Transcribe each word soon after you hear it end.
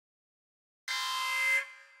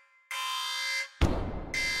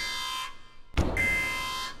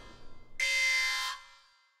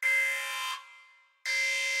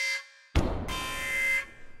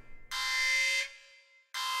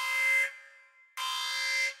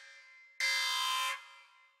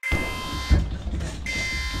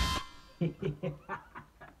Welcome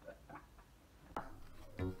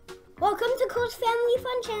to Cole's Family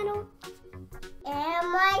Fun Channel.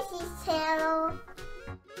 And Marci's channel.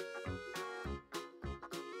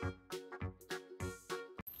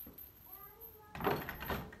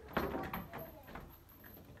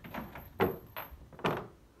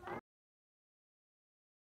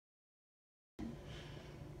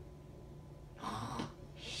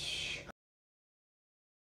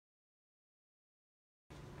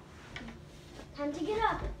 Time to get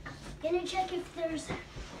up. Gonna check if there's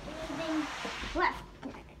anything left.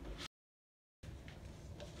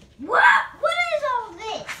 What? What is all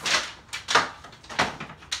this?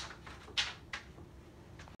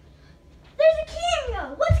 There's a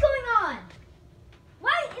camera. What's going on?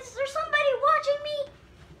 Why is there somebody watching me?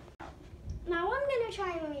 Now I'm gonna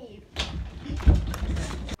try and leave.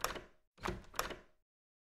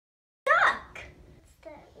 Stuck. What's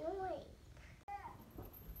that noise?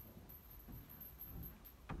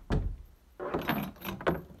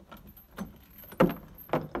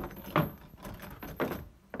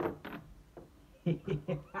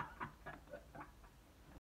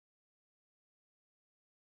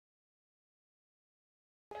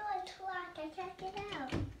 No, it's locked. I can't get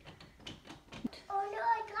out. Oh no,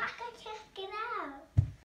 it's locked. I can't get out.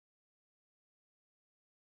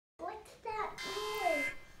 What's that noise?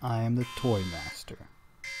 I am the toy master.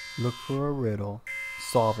 Look for a riddle,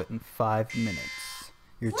 solve it in 5 minutes.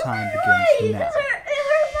 Your time begins now. It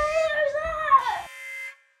hurt my ears.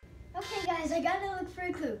 Okay guys, I gotta look for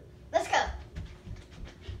a clue. Let's go.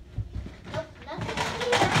 Nope, nothing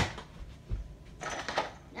here.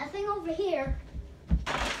 Nothing over here.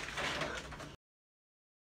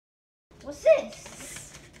 What's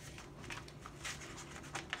this?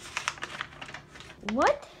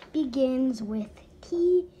 What begins with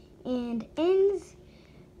T and ends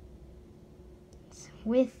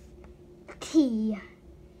with T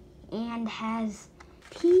and has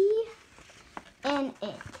T in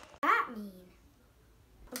it? That mean?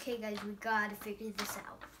 Okay guys, we gotta figure this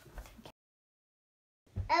out.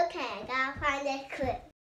 Okay, I gotta find a clue.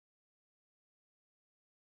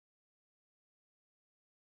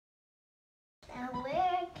 Now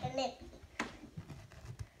where can it be?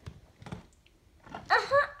 I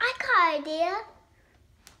got an idea.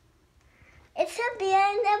 It should be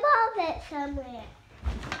in the velvet somewhere.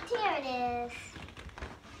 Here it is.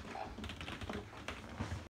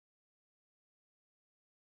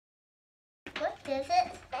 What does it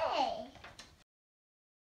say?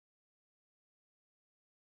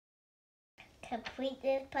 Complete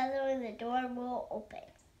this puzzle and the door will open.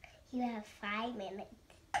 You have 5 minutes.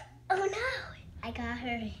 Oh no! I gotta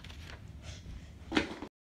hurry.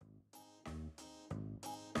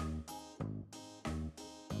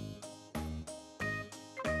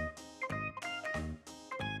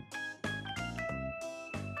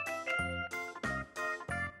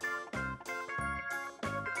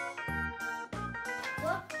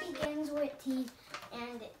 What begins with T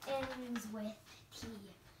and ends with T?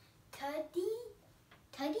 Tuddy?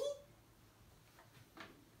 Tuddy?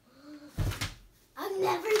 I'm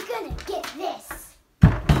never gonna get this.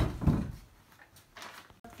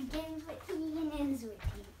 Begins with T and ends with T.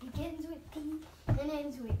 Begins with T and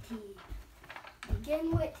ends with T.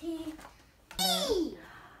 Begin with T. T!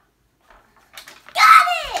 Got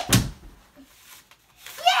it!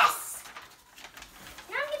 Yes!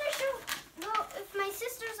 Now I'm gonna show, well, if my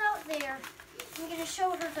sister's out there, I'm gonna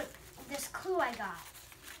show her this clue I got.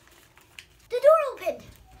 The door opened.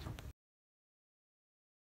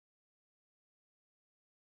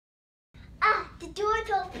 Ah, the door's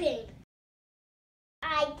open.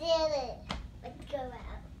 I did it. Let's go out.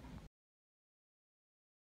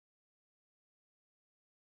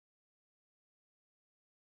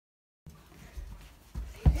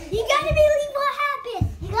 You gotta believe what happened.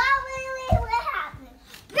 You gotta believe what happened.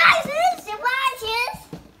 Guys, it's surprises.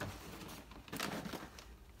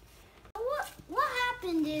 What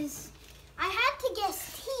happened is I had to guess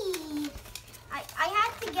T. I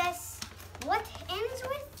had to guess what ends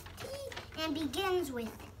with T and begins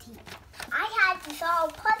with T. I had to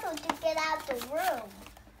solve a puzzle to get out the room.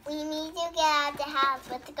 We need to get out the house.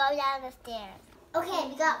 Let's go down the stairs. Okay,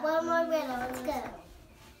 we got one more riddle. Let's go.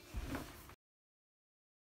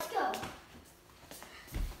 Let's go.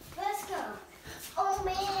 Let's go. Oh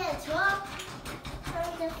man, it's rough.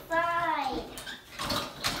 Trying to find.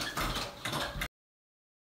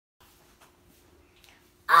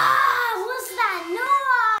 Ah, what's that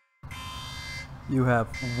noise? You have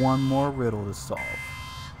one more riddle to solve.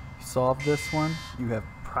 If you solve this one, you have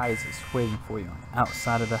prizes waiting for you on the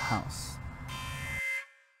outside of the house.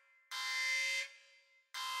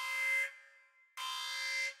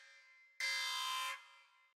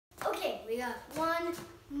 one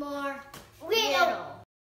more riddle.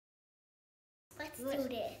 Let's do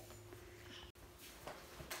this.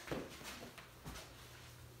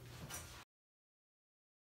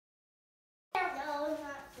 No,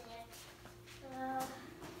 not there.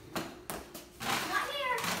 Not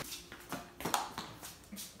here.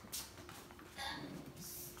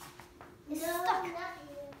 It's stuck. Not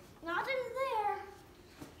here. Not in there.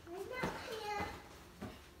 Not here.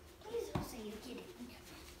 Please don't say you get it.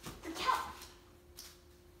 The cow.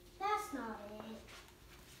 That's not it.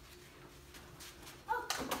 Oh.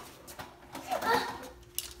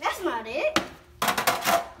 That's not it.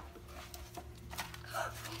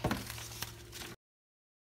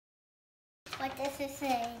 What does it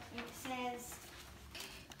say? It says,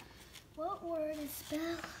 what word is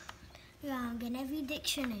spelled wrong in every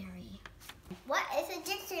dictionary? What is a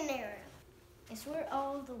dictionary? It's where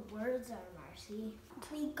all the words are, Marci.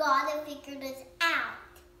 We gotta figure this out.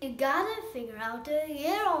 You gotta figure out the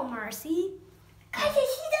riddle, Marci. Guys, I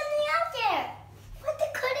see something out there. What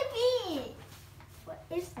could it be? What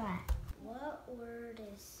is that? What word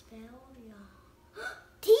is spelled wrong?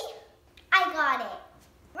 T? I got it.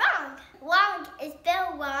 Wrong. Wrong is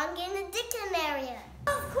spelled wrong in the dictionary.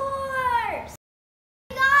 Of course.